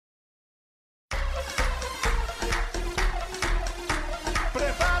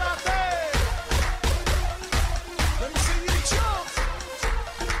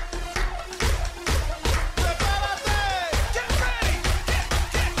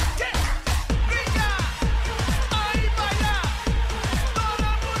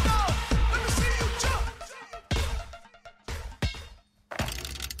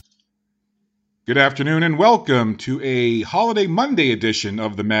Good afternoon and welcome to a Holiday Monday edition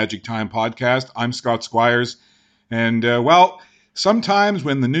of the Magic Time podcast. I'm Scott Squires. And, sometimes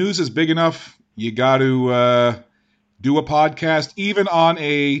when the news is big enough, you got to do a podcast, even on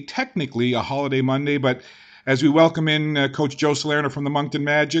technically a Holiday Monday. But as we welcome in Coach Joe Salerno from the Moncton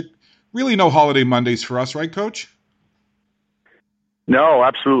Magic, really no Holiday Mondays for us, right, Coach? No,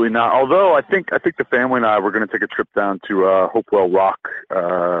 absolutely not. Although I think the family and I were going to take a trip down to Hopewell Rock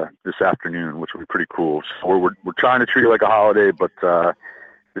this afternoon, which would be pretty cool. So we're trying to treat it like a holiday, but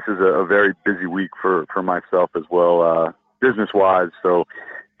this is a very busy week for myself as well, business wise. So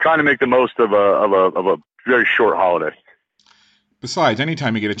trying to make the most of a very short holiday. Besides,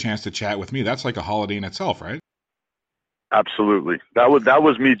 anytime you get a chance to chat with me, that's like a holiday in itself, right? Absolutely. That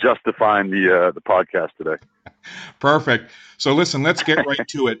was me justifying the podcast today. Perfect. So listen, let's get right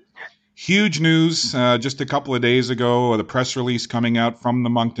to it. Huge news just a couple of days ago, the press release coming out from the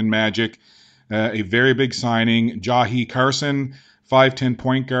Moncton Magic, a very big signing. Jahii Carson, 5'10"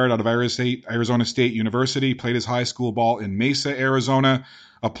 point guard out of Arizona State University, played his high school ball in Mesa, Arizona,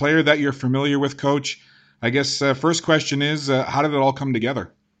 a player that you're familiar with, Coach. I guess first question is, how did it all come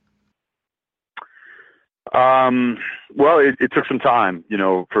together? Well, it took some time,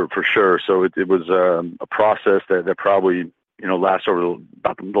 for sure. So it was a process that probably, lasts over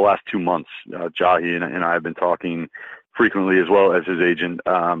about the last 2 months. Jahii and I have been talking frequently, as well as his agent.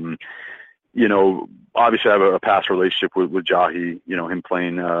 Obviously I have a past relationship with Jahii, him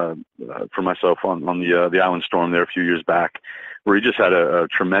playing for myself on the Island Storm there a few years back, where he just had a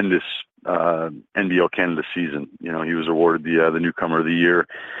tremendous NBL Canada season. He was awarded the newcomer of the year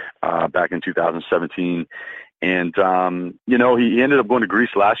back in 2017. And, he ended up going to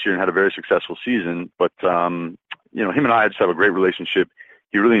Greece last year and had a very successful season. But, him and I just have a great relationship.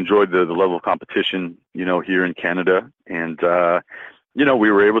 He really enjoyed the level of competition, here in Canada. And,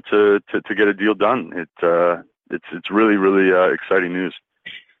 we were able to get a deal done. It's really, really exciting news.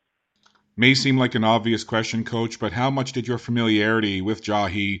 May seem like an obvious question, Coach, but how much did your familiarity with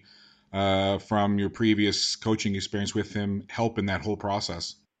Jahii from your previous coaching experience with him help in that whole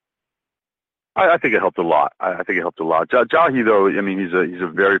process? I think it helped a lot. Jahii, though, he's a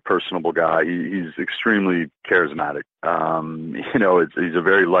very personable guy. He's extremely charismatic. He's a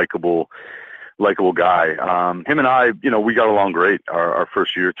very likable guy. Him and I, we got along great our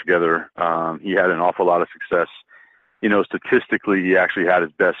first year together. He had an awful lot of success. Statistically, he actually had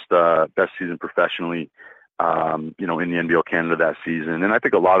his best season professionally, in the NBL Canada that season. And I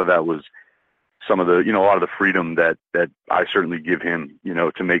think a lot of that was some of the, a lot of the freedom that I certainly give him,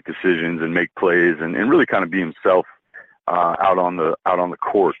 to make decisions and make plays and really kind of be himself, out on the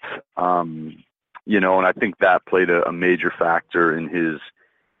court. And I think that played a major factor in his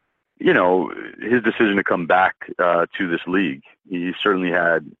decision to come back, to this league. He certainly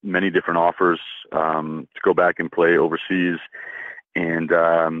had many different offers, to go back and play overseas. And,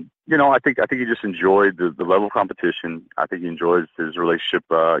 I think he just enjoyed the level of competition. I think he enjoys his relationship,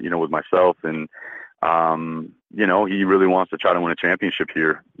 with myself. And, he really wants to try to win a championship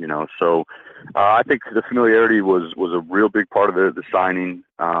here, So I think the familiarity was a real big part of the signing,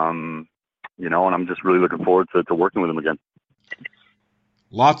 and I'm just really looking forward to working with him again.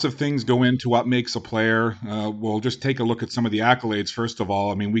 Lots of things go into what makes a player. We'll just take a look at some of the accolades, first of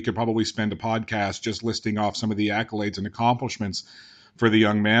all. We could probably spend a podcast just listing off some of the accolades and accomplishments for the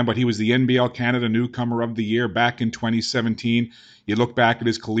young man, but he was the NBL Canada Newcomer of the Year back in 2017. You look back at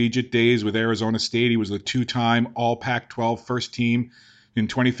his collegiate days with Arizona State, he was a two-time All Pac-12 first team in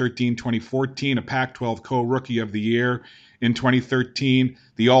 2013-2014, a Pac-12 Co-Rookie of the Year in 2013,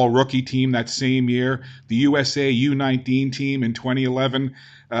 the All-Rookie team that same year, the USA U19 team in 2011.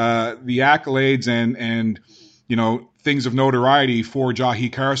 The accolades and things of notoriety for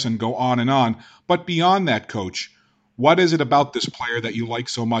Jahii Carson go on and on. But beyond that, Coach, what is it about this player that you like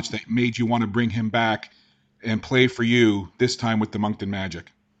so much that made you want to bring him back and play for you, this time with the Moncton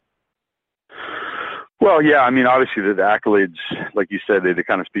Magic? Well, yeah, obviously the accolades, like you said, they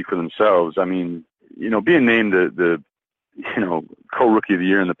kind of speak for themselves. Being named the Co-Rookie of the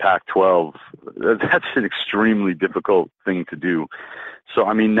Year in the Pac-12, that's an extremely difficult thing to do.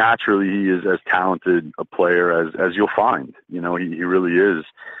 So, naturally he is as talented a player as you'll find. He really is.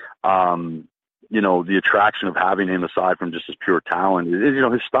 The attraction of having him, aside from just his pure talent, is,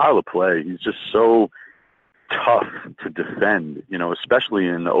 his style of play. He's just so tough to defend, especially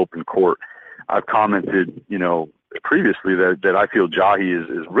in the open court. I've commented, previously that I feel Jahii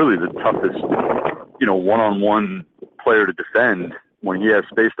is really the toughest, one-on-one player to defend when he has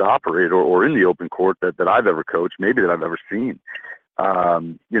space to operate or in the open court that I've ever coached, maybe that I've ever seen.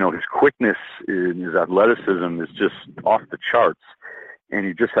 His quickness and his athleticism is just off the charts. and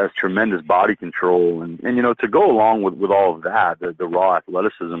he just has tremendous body control. And to go along with all of that, the raw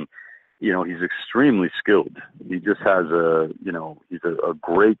athleticism, he's extremely skilled. He just has he's a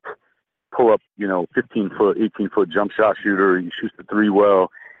great pull up, 15-foot, 18-foot jump shot shooter. He shoots the three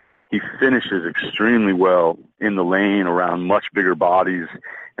well. He finishes extremely well in the lane around much bigger bodies,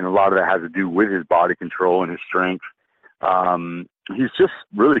 and a lot of that has to do with his body control and his strength. He's just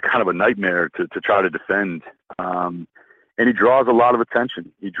really kind of a nightmare to try to defend. And he draws a lot of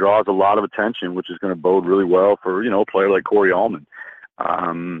attention. Which is going to bode really well for, a player like Corey Allman.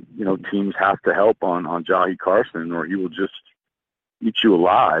 Teams have to help on Jahii Carson, or he will just eat you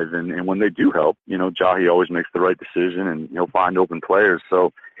alive. And when they do help, Jahii always makes the right decision, and he'll find open players.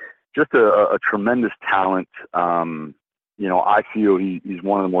 So just a tremendous talent. I feel he's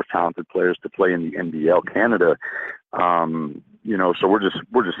one of the more talented players to play in the NBL Canada. So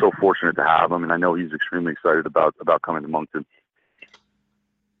we're just so fortunate to have him, and I know he's extremely excited about coming to Moncton.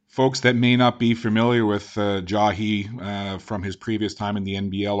 Folks that may not be familiar with Jahii from his previous time in the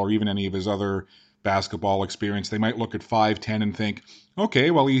NBL or even any of his other basketball experience, they might look at 5'10" and think,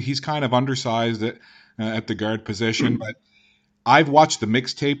 okay, well, he's kind of undersized at the guard position, but I've watched the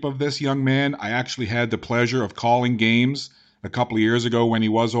mixtape of this young man. I actually had the pleasure of calling games a couple of years ago when he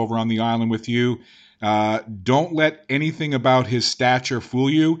was over on the island with you. Don't let anything about his stature fool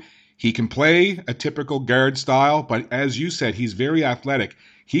you. He can play a typical guard style, but as you said, he's very athletic.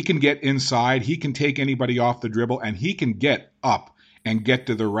 He can get inside, he can take anybody off the dribble, and he can get up and get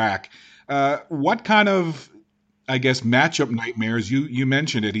to the rack. What kind of, I guess, matchup nightmares, you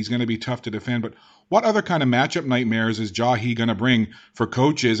mentioned it, he's going to be tough to defend, but what other kind of matchup nightmares is Jahii going to bring for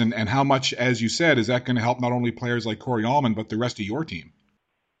coaches, and how much, as you said, is that going to help not only players like Corey Allman, but the rest of your team?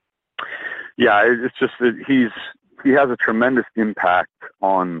 Yeah, it's just that he has a tremendous impact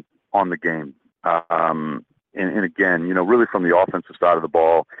on the game. And again, really from the offensive side of the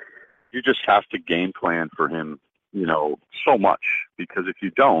ball, you just have to game plan for him, so much, because if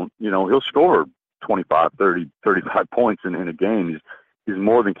you don't, he'll score 25, 30, 35 points in a game. He's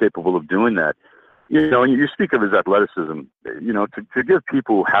more than capable of doing that. And you speak of his athleticism, to give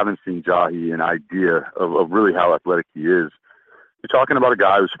people who haven't seen Jahii an idea of really how athletic he is. You're talking about a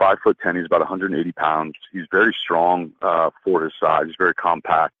guy who's 5'10". He's about 180 pounds. He's very strong for his size. He's very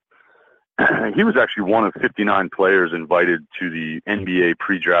compact. He was actually one of 59 players invited to the NBA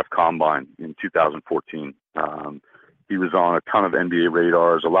pre-draft combine in 2014. He was on a ton of NBA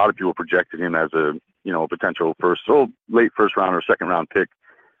radars. A lot of people projected him as a potential late first round or second round pick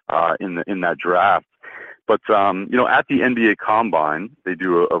in that draft. But at the NBA combine, they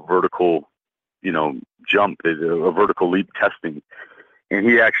do a vertical jump, a vertical leap testing, and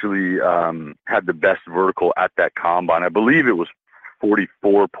he actually had the best vertical at that combine. I believe it was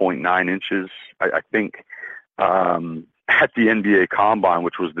 44.9 inches, I think, at the NBA combine,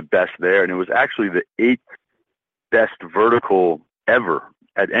 which was the best there. And it was actually the 8th best vertical ever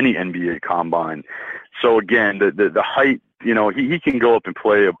at any NBA combine. So again, the height, he can go up and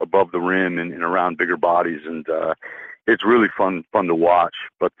play above the rim and around bigger bodies. And it's really fun to watch.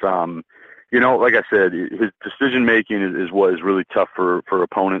 But, like I said, his decision making is what is really tough for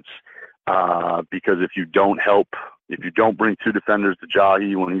opponents. Because if you don't bring two defenders to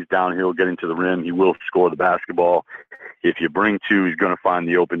Jahii when he's downhill getting to the rim, he will score the basketball. If you bring two, he's going to find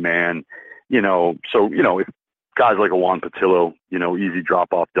the open man. If guys like a Juan Patillo, easy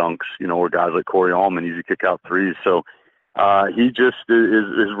drop-off dunks, or guys like Corey Allman, easy kick-out threes. So he just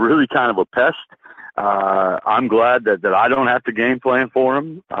is really kind of a pest. I'm glad that I don't have to game plan for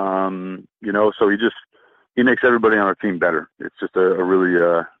him. So he makes everybody on our team better. It's just a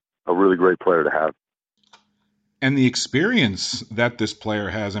really great player to have. And the experience that this player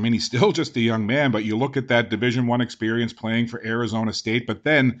has, I mean, he's still just a young man, but you look at that Division I experience playing for Arizona State, but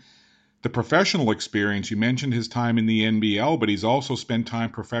then the professional experience. You mentioned his time in the NBL, but he's also spent time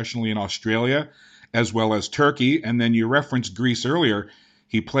professionally in Australia as well as Turkey. And then you referenced Greece earlier.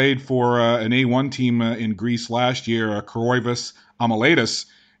 He played for an A1 team in Greece last year, Koroivas Amaletis,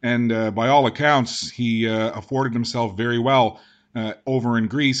 and by all accounts, he afforded himself very well over in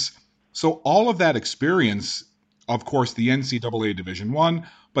Greece. So all of that experience, of course, the NCAA Division I,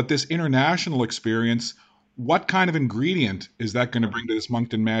 but this international experience, what kind of ingredient is that going to bring to this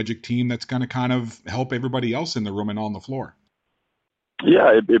Moncton Magic team that's going to kind of help everybody else in the room and on the floor?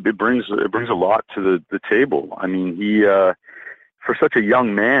 Yeah, it brings a lot to the table. I mean, he for such a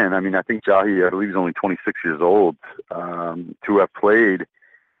young man, I mean, I think Jahii, I believe he's only 26 years old, to have played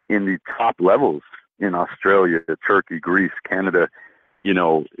in the top levels in Australia, Turkey, Greece, Canada,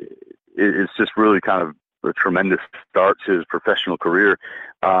 it's just really kind of a tremendous start to his professional career.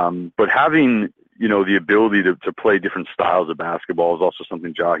 But having, the ability to play different styles of basketball is also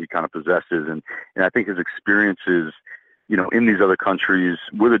something Jahii kind of possesses. And I think his experiences, in these other countries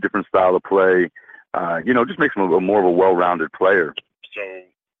with a different style of play, just makes him a more of a well-rounded player. So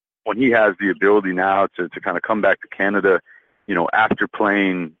when he has the ability now to kind of come back to Canada, after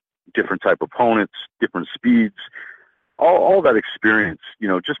playing different type of opponents, different speeds, all that experience,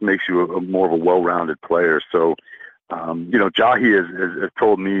 just makes you a more of a well-rounded player. So, Jahii has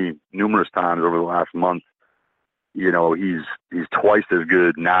told me numerous times over the last month, he's twice as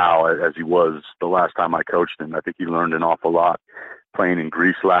good now as he was the last time I coached him. I think he learned an awful lot playing in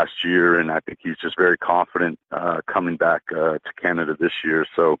Greece last year, and I think he's just very confident coming back to Canada this year.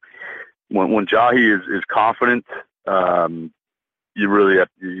 So when Jahii is confident, you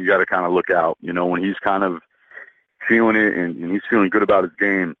got to kind of look out. When he's kind of feeling it and he's feeling good about his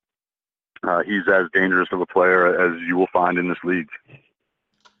game, he's as dangerous of a player as you will find in this league.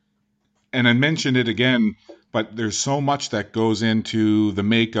 And I mentioned it again, but there's so much that goes into the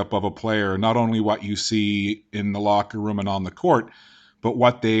makeup of a player, not only what you see in the locker room and on the court, but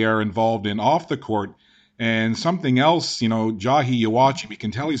what they are involved in off the court. And something else, Jahii, you watch him, you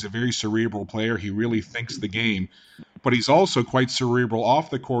can tell he's a very cerebral player. He really thinks the game, but he's also quite cerebral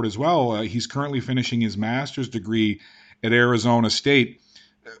off the court as well. He's currently finishing his master's degree at Arizona State.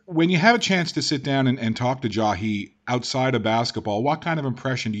 When you have a chance to sit down and talk to Jahii outside of basketball, what kind of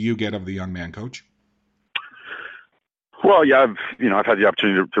impression do you get of the young man, Coach? Well, yeah, I've had the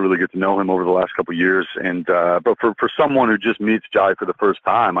opportunity to really get to know him over the last couple of years, and but for someone who just meets Jahii for the first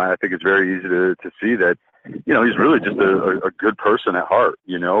time, I think it's very easy to see that he's really just a good person at heart.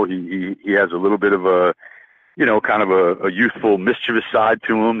 He has a little bit of a kind of a youthful, mischievous side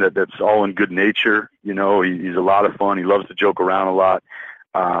to him that's all in good nature. He's a lot of fun. He loves to joke around a lot.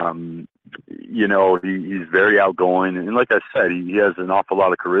 He's very outgoing, and like I said, he has an awful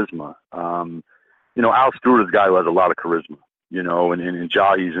lot of charisma. Al Stewart is a guy who has a lot of charisma, and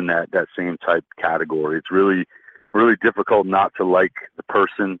Jahii's in that same type category. It's really, really difficult not to like the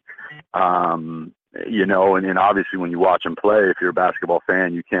person, and obviously when you watch him play, if you're a basketball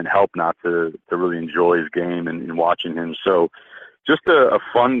fan, you can't help not to really enjoy his game and watching him. So just a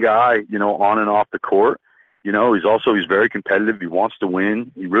fun guy, on and off the court. He's very competitive. He wants to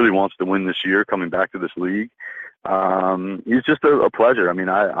win. He really wants to win this year coming back to this league. He's just a pleasure. I mean,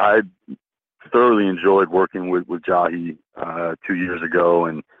 I thoroughly enjoyed working with Jahii 2 years ago,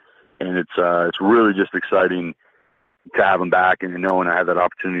 and it's really just exciting to have him back and knowing I had that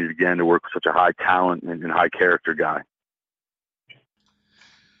opportunity again to work with such a high talent and high character guy.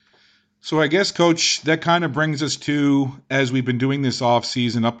 So I guess, Coach, that kind of brings us to, as we've been doing this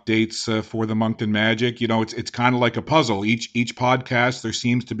off-season updates for the Moncton Magic, it's kind of like a puzzle. Each podcast, there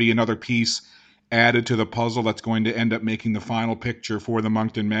seems to be another piece added to the puzzle that's going to end up making the final picture for the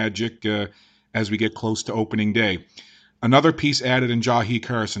Moncton Magic as we get close to opening day. Another piece added in Jahii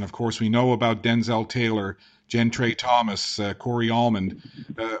Carson. Of course, we know about Denzel Taylor, Gentray Thomas, Corey Almond.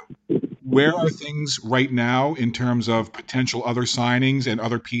 Where are things right now in terms of potential other signings and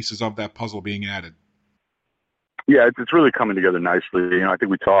other pieces of that puzzle being added? Yeah, it's really coming together nicely. I think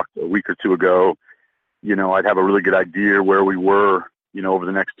we talked a week or two ago. I'd have a really good idea where we were, over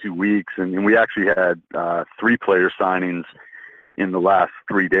the next 2 weeks. And we actually had 3 player signings in the last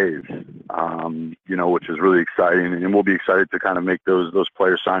 3 days, which is really exciting. And we'll be excited to kind of make those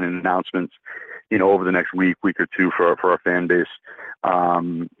player signing announcements, over the next week or two for our fan base.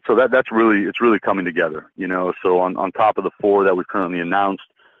 So it's really coming together, so on top of the 4 that we've currently announced,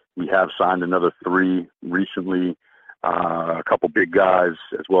 we have signed another 3 recently, a couple big guys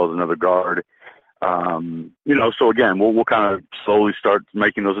as well as another guard. So again, we'll kind of slowly start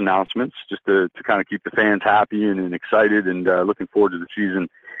making those announcements just to kind of keep the fans happy and excited and looking forward to the season.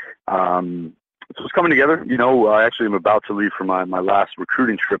 So it's coming together. I actually am about to leave for my last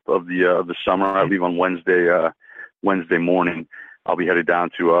recruiting trip of the summer. I leave on Wednesday morning. I'll be headed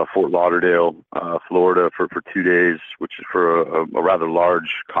down to Fort Lauderdale, Florida for 2 days, which is for a rather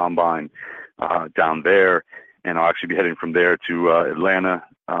large combine down there. And I'll actually be heading from there to Atlanta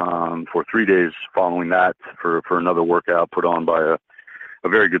for 3 days following that for another workout put on by a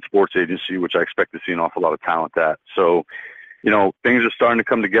very good sports agency, which I expect to see an awful lot of talent at. So, things are starting to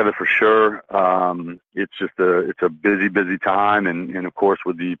come together for sure. It's a busy time. And of course,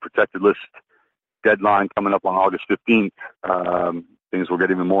 with the protected list deadline coming up on August 15th, things will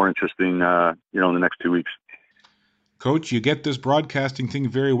get even more interesting, in the next 2 weeks. Coach, you get this broadcasting thing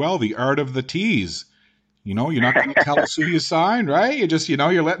very well, the art of the tease. You're not going to tell us who you signed, right? You just,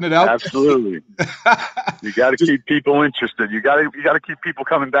 you're letting it out. Absolutely. You got to keep people interested. You got to keep people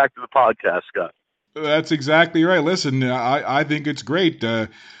coming back to the podcast, Scott. That's exactly right. Listen, I think it's great.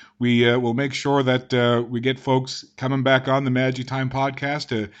 we will make sure that we get folks coming back on the Magic Time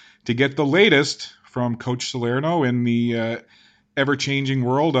podcast to get the latest from Coach Salerno in the ever-changing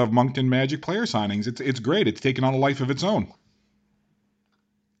world of Moncton Magic player signings. It's great. It's taken on a life of its own.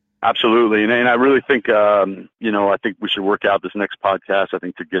 Absolutely, and I really think I think we should work out this next podcast. I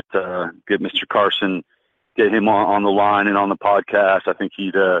think to get Mr. Carson, get him on the line and on the podcast. I think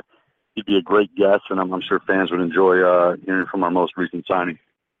he'd be a great guest, and I'm sure fans would enjoy hearing from our most recent signing.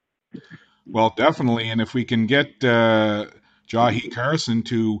 Well, definitely, and if we can get Jahii Carson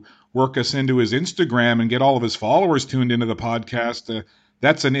to work us into his Instagram and get all of his followers tuned into the podcast,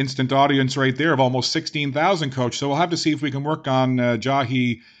 that's an instant audience right there of almost 16,000, Coach. So we'll have to see if we can work on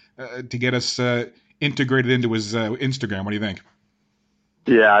Jahii to get us integrated into his Instagram. What do you think?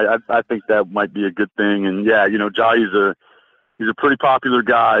 Yeah, I think that might be a good thing. And yeah, Jahii's he's a pretty popular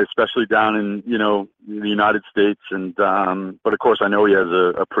guy, especially down in the United States. And but of course, I know he has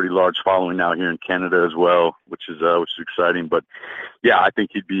a pretty large following now here in Canada as well, which is exciting. But yeah, I think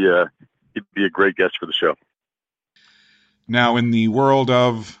he'd be a great guest for the show. Now, in the world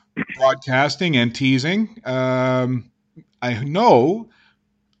of broadcasting and teasing, I know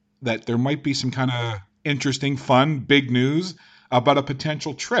that there might be some kind of interesting, fun, big news about a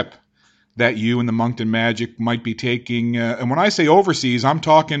potential trip that you and the Moncton Magic might be taking. And when I say overseas, I'm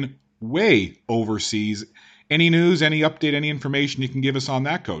talking way overseas. Any news, any update, any information you can give us on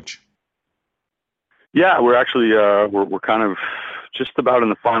that, Coach? Yeah, we're actually we're kind of just about in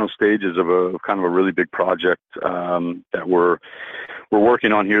the final stages of a kind of a really big project that we're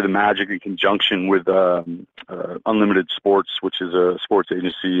working on here, the Magic, in conjunction with Unlimited Sports, which is a sports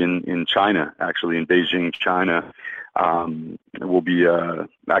agency in China, actually in Beijing, China. We'll be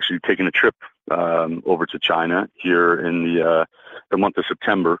actually taking a trip over to China here in the month of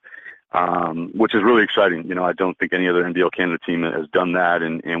September, which is really exciting. I don't think any other NBL Canada team has done that,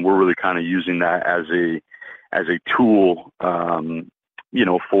 and we're really kind of using that as a tool,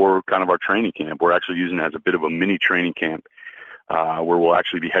 for kind of our training camp. We're actually using it as a bit of a mini training camp, where we'll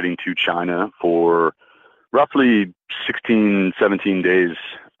actually be heading to China for roughly 16, 17 days,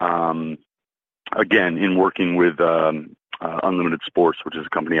 again, in working with Unlimited Sports, which is a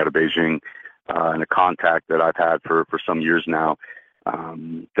company out of Beijing, and a contact that I've had for some years now.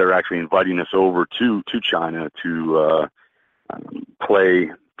 They're actually inviting us over to China to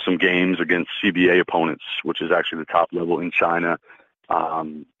play some games against CBA opponents, which is actually the top level in China,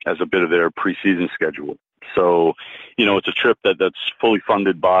 as a bit of their preseason schedule. So, it's a trip that's fully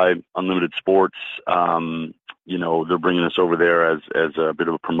funded by Unlimited Sports. They're bringing us over there as a bit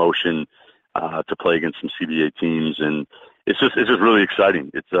of a promotion to play against some CBA teams, and it's just really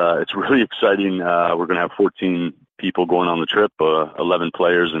exciting. It's really exciting. We're going to have 14 people going on the trip, 11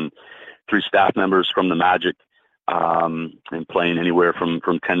 players and 3 staff members from the Magic, and playing anywhere from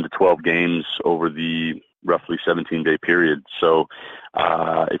 10 to 12 games over the roughly 17-day period. So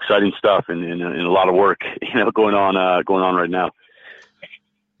exciting stuff and a lot of work, going on right now.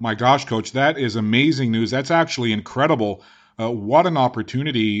 My gosh, Coach, that is amazing news. That's actually incredible. What an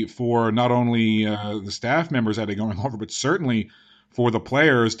opportunity for not only the staff members that are going over, but certainly for the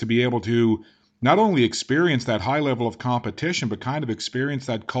players to be able to not only experience that high level of competition, but kind of experience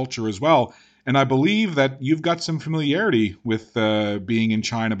that culture as well. And I believe that you've got some familiarity with being in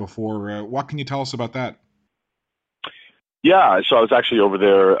China before. What can you tell us about that? Yeah, so I was actually over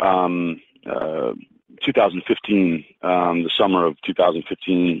there 2015, the summer of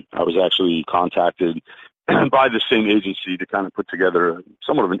 2015. I was actually contacted by the same agency to kind of put together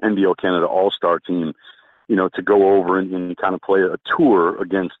somewhat of an NBL Canada all-star team, to go over and kind of play a tour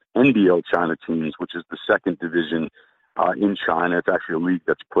against NBL China teams, which is the second division in China. It's actually a league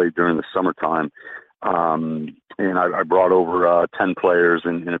that's played during the summertime. And I brought over 10 players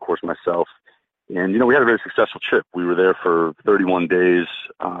and of course myself. And, we had a very successful trip. We were there for 31 days,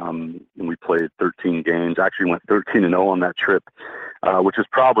 and we played 13 games. Actually went 13-0 on that trip, which is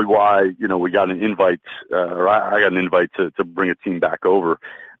probably why, we got an invite, or I got an invite to bring a team back over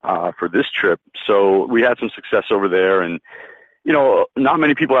for this trip. So we had some success over there, and, not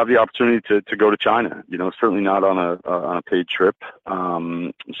many people have the opportunity to go to China, certainly not on a paid trip.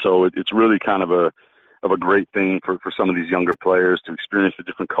 So it's really kind of a great thing for some of these younger players to experience a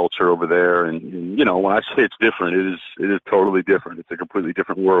different culture over there. And when I say it's different, it is totally different. It's a completely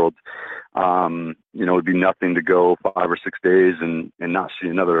different world. It'd be nothing to go 5 or 6 days and not see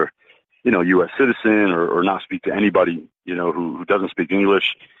another, U.S. citizen or not speak to anybody, who doesn't speak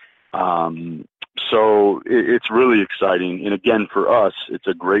English. So it's really exciting. And again, for us, it's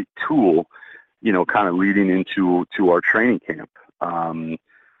a great tool, kind of leading into our training camp.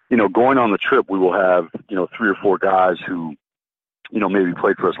 Going on the trip, we will have, 3 or 4 guys who, maybe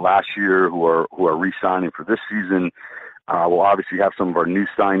played for us last year who are re-signing for this season. We'll obviously have some of our new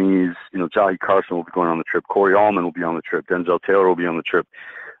signees. Jahii Carson will be going on the trip. Corey Allman will be on the trip. Denzel Taylor will be on the trip.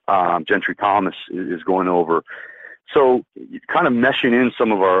 Gentry Thomas is going over. So kind of meshing in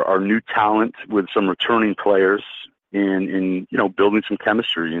some of our new talent with some returning players in building some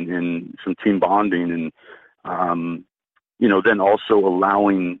chemistry and some team bonding and, then also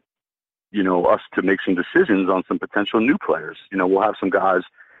allowing, us to make some decisions on some potential new players. We'll have some guys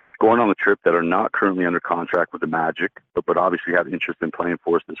going on the trip that are not currently under contract with the Magic, but obviously have interest in playing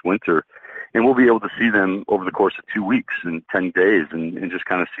for us this winter. And we'll be able to see them over the course of 2 weeks and 10 days and just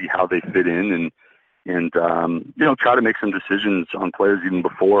kind of see how they fit in and try to make some decisions on players even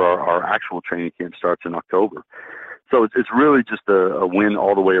before our actual training camp starts in October. So it's really just a win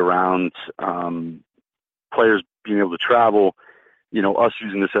all the way around. Players being able to travel, us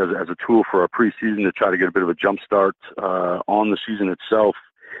using this as a tool for our preseason to try to get a bit of a jump start on the season itself.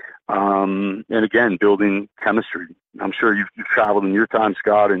 And again, building chemistry. I'm sure you've traveled in your time,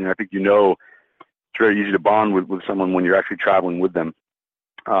 Scott, and I think it's very easy to bond with someone when you're actually traveling with them.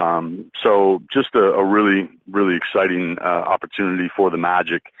 So just a really, really exciting opportunity for the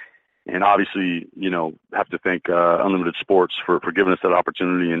Magic. And obviously, have to thank Unlimited Sports for giving us that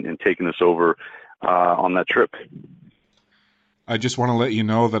opportunity and taking us over on that trip. I just want to let you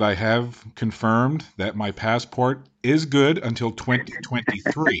know that I have confirmed that my passport is good until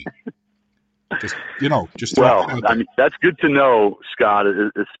 2023. That's good to know, Scott,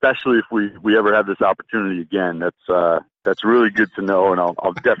 especially if we ever have this opportunity again. That's really good to know, and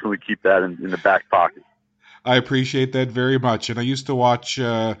I'll definitely keep that in the back pocket. I appreciate that very much. And I used to watch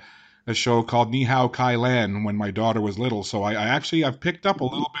a show called Ni Hao Kai Lan when my daughter was little, so I've picked up a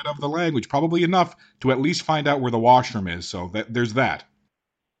little bit of the language, probably enough to at least find out where the washroom is. So there's that.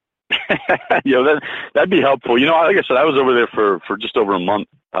 That'd be helpful. Like I said, I was over there for just over a month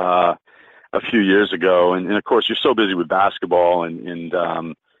a few years ago, and of course you're so busy with basketball and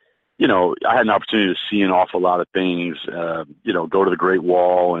I had an opportunity to see an awful lot of things, go to the Great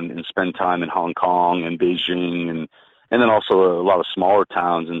Wall and spend time in Hong Kong and Beijing and then also a lot of smaller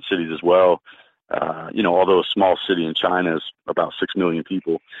towns and cities as well. Although a small city in China is about 6 million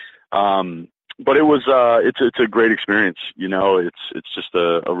people. But it was, it's a great experience. It's just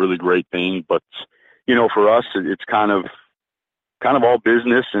a really great thing. But, for us, it's kind of all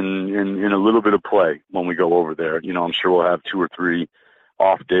business and a little bit of play when we go over there. I'm sure we'll have 2 or 3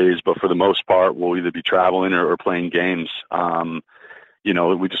 off days, but for the most part, we'll either be traveling or playing games.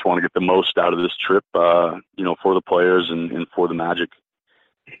 We just want to get the most out of this trip, for the players and for the Magic.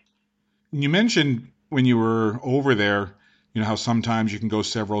 You mentioned when you were over there, how sometimes you can go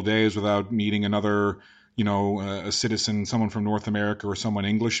several days without meeting another, a citizen, someone from North America or someone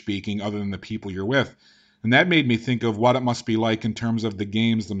English speaking other than the people you're with. And that made me think of what it must be like in terms of the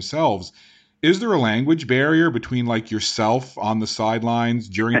games themselves. Is there a language barrier between like yourself on the sidelines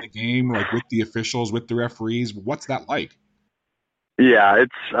during the game, like with the officials, with the referees? What's that like? Yeah,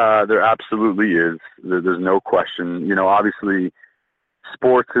 there absolutely is. There's no question. Obviously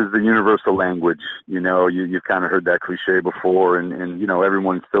sports is the universal language. You've kind of heard that cliche before and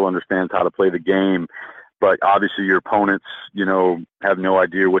everyone still understands how to play the game. But obviously your opponents, have no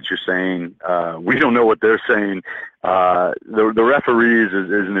idea what you're saying. We don't know what they're saying. The referees is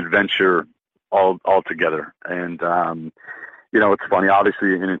an adventure altogether. And, it's funny.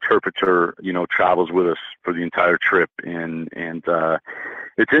 Obviously an interpreter, travels with us for the entire trip. And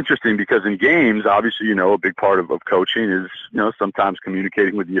it's interesting because in games, obviously, a big part of coaching is, sometimes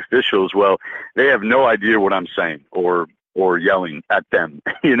communicating with the officials. Well, they have no idea what I'm saying or yelling at them,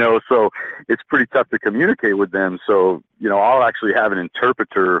 so it's pretty tough to communicate with them. So, I'll actually have an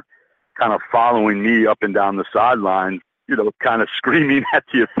interpreter kind of following me up and down the sidelines, kind of screaming at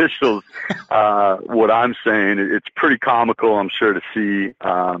the officials, what I'm saying. It's pretty comical, I'm sure, to see.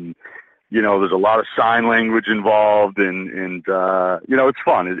 There's a lot of sign language involved and it's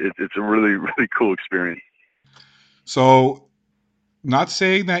fun. It's a really, really cool experience. So, not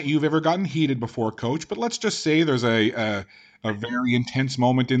saying that you've ever gotten heated before, Coach, but let's just say there's a very intense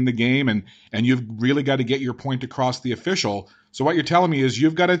moment in the game and you've really got to get your point across the official. So what you're telling me is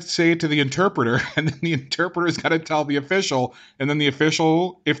you've got to say it to the interpreter and then the interpreter's got to tell the official and then the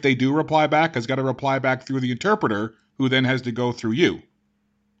official, if they do reply back, has got to reply back through the interpreter who then has to go through you.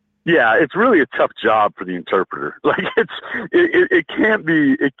 Yeah, it's really a tough job for the interpreter. Like it can't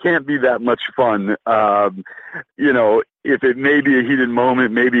be that much fun. If it may be a heated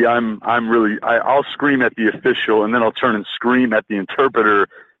moment, maybe I'll scream at the official and then I'll turn and scream at the interpreter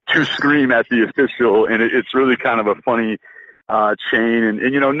to scream at the official. And it's really kind of a funny chain.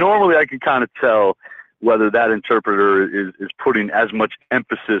 And normally I can kind of tell whether that interpreter is putting as much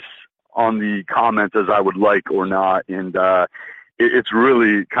emphasis on the comments as I would like or not. And it's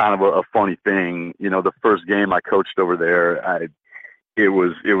really kind of a funny thing. You know, the first game I coached over there, it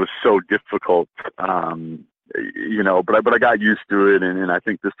was so difficult, you know, but I got used to it. And I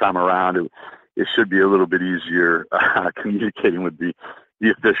think this time around, it should be a little bit easier communicating with the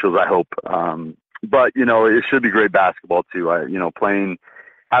officials, I hope. But, you know, it should be great basketball too. You know,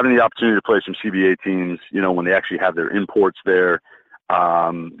 having the opportunity to play some CBA teams, you know, when they actually have their imports there.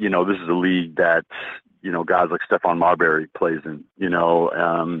 You know, this is a league that, you know, guys like Stephon Marbury plays in, you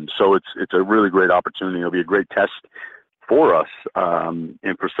know, so it's a really great opportunity. It'll be a great test for us,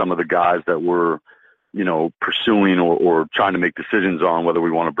 and for some of the guys that we're, you know, pursuing or trying to make decisions on whether we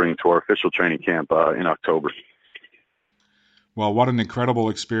want to bring to our official training camp in October. Well, what an incredible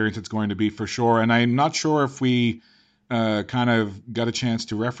experience it's going to be for sure. And I'm not sure if we kind of got a chance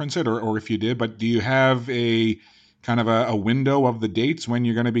to reference it or if you did, but do you have a kind of a window of the dates when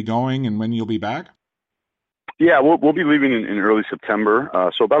you're going to be going and when you'll be back? Yeah, we'll be leaving in early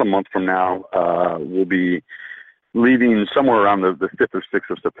September. So about a month from now, we'll be leaving somewhere around the 5th or 6th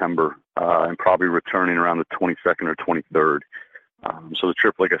of September, and probably returning around the 22nd or 23rd. So the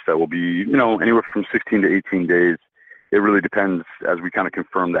trip, like I said, will be, you know, anywhere from 16 to 18 days. It really depends as we kind of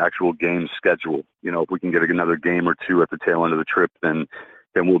confirm the actual game schedule. You know, if we can get another game or two at the tail end of the trip, then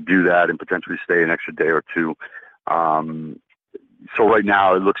we'll do that and potentially stay an extra day or two. So right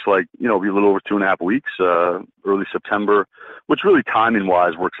now it looks like, you know, it'll be a little over 2.5 weeks, early September, which really timing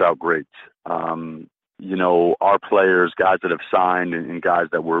wise works out great. You know, our players, guys that have signed and guys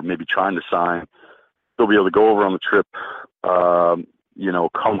that were maybe trying to sign, they'll be able to go over on the trip, you know,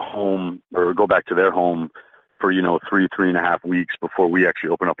 come home or go back to their home for, you know, 3.5 weeks before we actually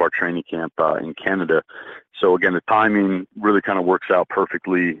open up our training camp in Canada. So again, the timing really kind of works out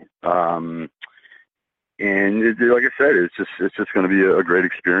perfectly. And like I said, it's just going to be a great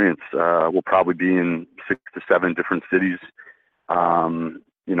experience. We'll probably be in 6 to 7 different cities,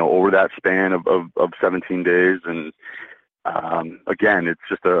 you know, over that span of 17 days. And again, it's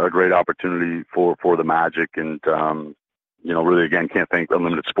just a great opportunity for the Magic. And, you know, really, again, can't thank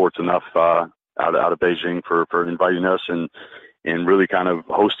Unlimited Sports enough out of Beijing for inviting us and really kind of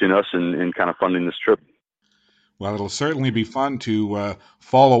hosting us and kind of funding this trip. Well, it'll certainly be fun to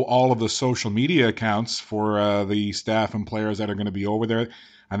follow all of the social media accounts for the staff and players that are going to be over there.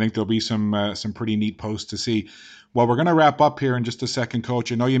 I think there'll be some pretty neat posts to see. Well, we're going to wrap up here in just a second,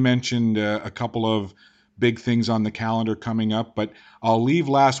 Coach. I know you mentioned a couple of big things on the calendar coming up, but I'll leave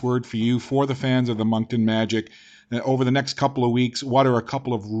last word for you for the fans of the Moncton Magic. Over the next couple of weeks, what are a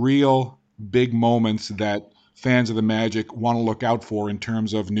couple of real big moments that fans of the Magic want to look out for in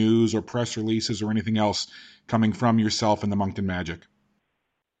terms of news or press releases or anything else coming from yourself and the Moncton Magic?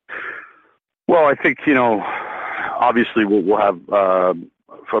 Well, I think, you know, obviously we'll have a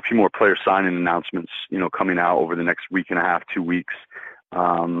few more player signing announcements, you know, coming out over the next week and a half, 2 weeks,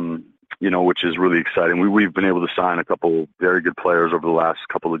 you know, which is really exciting. We've been able to sign a couple very good players over the last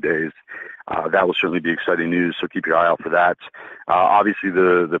couple of days. That will certainly be exciting news, so keep your eye out for that. Obviously,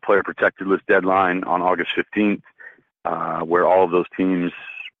 the player protected list deadline on August 15th, where all of those teams'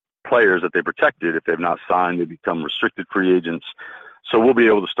 players that they protected, if they've not signed, they become restricted free agents. So we'll be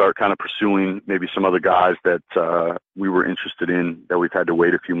able to start kind of pursuing maybe some other guys that we were interested in that we've had to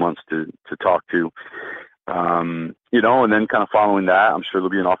wait a few months to talk to. You know, and then kind of following that, I'm sure there'll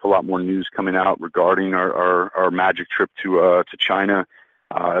be an awful lot more news coming out regarding our Magic trip to China,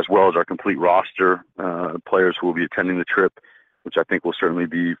 as well as our complete roster, players who will be attending the trip, which I think will certainly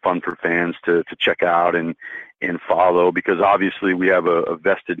be fun for fans to check out and follow, because obviously we have a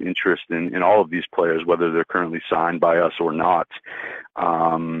vested interest in all of these players, whether they're currently signed by us or not.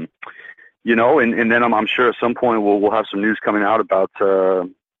 You know, and then I'm sure at some point we'll have some news coming out about,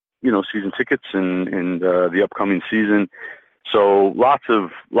 you know, season tickets and the upcoming season. So lots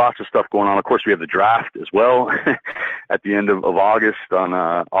of stuff going on. Of course, we have the draft as well at the end of August, on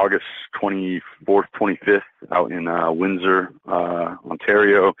August 24th, 25th out in Windsor,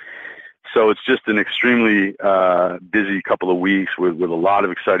 Ontario. So it's just an extremely busy couple of weeks with a lot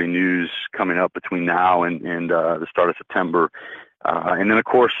of exciting news coming up between now and the start of September. And then, of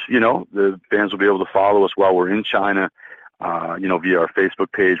course, you know, the fans will be able to follow us while we're in China, you know, via our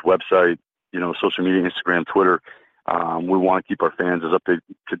Facebook page, website, you know, social media, Instagram, Twitter. We want to keep our fans as up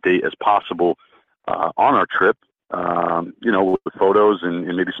to date as possible on our trip, you know, with photos and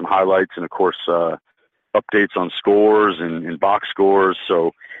maybe some highlights, and of course updates on scores and box scores.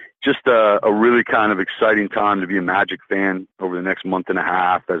 So just a really kind of exciting time to be a Magic fan over the next month and a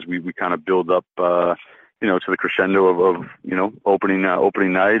half as we kind of build up, to the crescendo of opening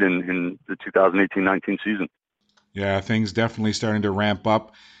night in the 2018-19 season. Yeah, things definitely starting to ramp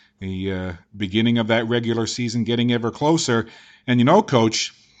up. The beginning of that regular season getting ever closer. And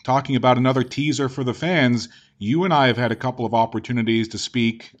Coach, talking about another teaser for the fans, you and I have had a couple of opportunities to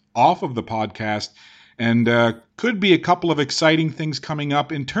speak off of the podcast, and could be a couple of exciting things coming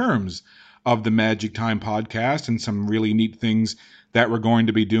up in terms of the Magic Time podcast and some really neat things that we're going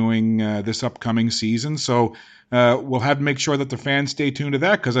to be doing this upcoming season. So we'll have to make sure that the fans stay tuned to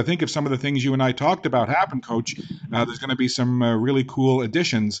that, because I think if some of the things you and I talked about happen, Coach, there's going to be some really cool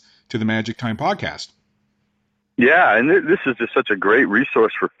additions to the Magic Time podcast. Yeah, and this is just such a great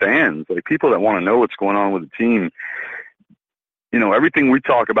resource for fans, like people that want to know what's going on with the team. Everything we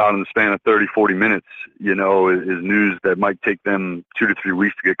talk about in the span of 30, 40 minutes, is news that might take them 2 to 3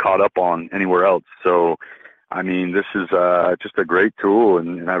 weeks to get caught up on anywhere else. So, this is just a great tool,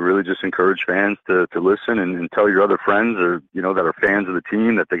 and I really just encourage fans to listen and tell your other friends or, that are fans of the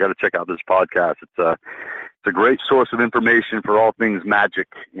team that they got to check out this podcast. It's a great source of information for all things Magic,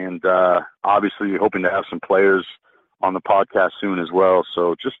 and obviously hoping to have some players on the podcast soon as well.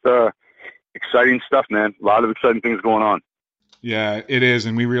 So just exciting stuff, man. A lot of exciting things going on. Yeah, it is,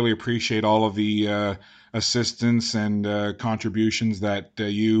 and we really appreciate all of the assistance and contributions that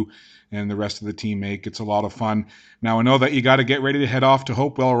you and the rest of the team make. It's a lot of fun. Now, I know that you got to get ready to head off to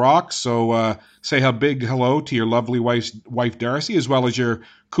Hopewell Rocks, so say a big hello to your lovely wife Darcy, as well as your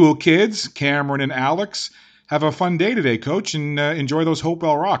cool kids, Cameron and Alex. Have a fun day today, Coach, and enjoy those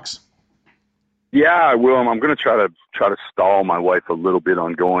Hopewell Rocks. Yeah, I will. I'm going to try to stall my wife a little bit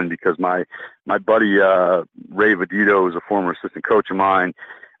on going, because my buddy Ray Vedito is a former assistant coach of mine,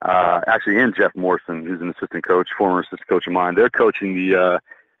 and Jeff Morrison, who's an assistant coach, former assistant coach of mine. They're coaching the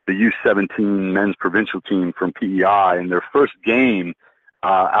U17 men's provincial team from PEI, and their first game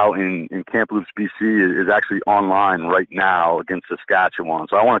out in Kamloops, BC, is actually online right now against Saskatchewan.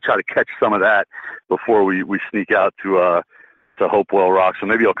 So I want to try to catch some of that before we sneak out to Hopewell Rock. So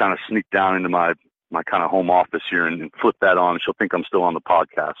maybe I'll kind of sneak down into my kind of home office here and flip that on. She'll think I'm still on the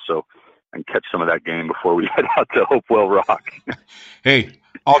podcast, so I can catch some of that game before we head out to Hopewell Rock. Hey,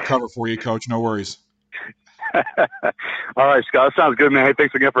 I'll cover for you, Coach. No worries. All right, Scott. That sounds good, man. Hey,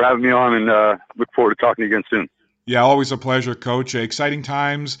 thanks again for having me on, and look forward to talking to you again soon. Yeah, always a pleasure, Coach. Exciting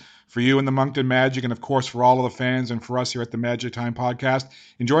times for you and the Moncton Magic, and of course for all of the fans and for us here at the Magic Time podcast.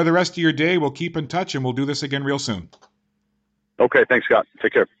 Enjoy the rest of your day. We'll keep in touch, and we'll do this again real soon. Okay, thanks, Scott.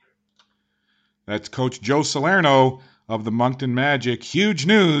 Take care. That's Coach Joe Salerno of the Moncton Magic. Huge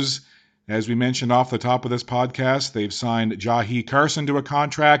news. As we mentioned off the top of this podcast, they've signed Jahii Carson to a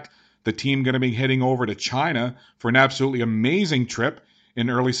contract. The team going to be heading over to China for an absolutely amazing trip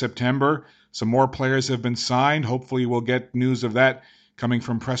in early September. Some more players have been signed. Hopefully we'll get news of that coming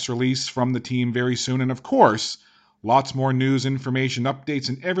from press release from the team very soon. And of course, lots more news, information, updates,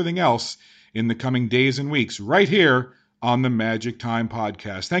 and everything else in the coming days and weeks right here on the Magic Time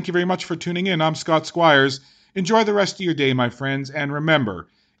podcast. Thank you very much for tuning in. I'm Scott Squires. Enjoy the rest of your day, my friends. And remember,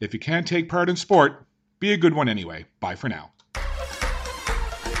 if you can't take part in sport, be a good one anyway. Bye for now.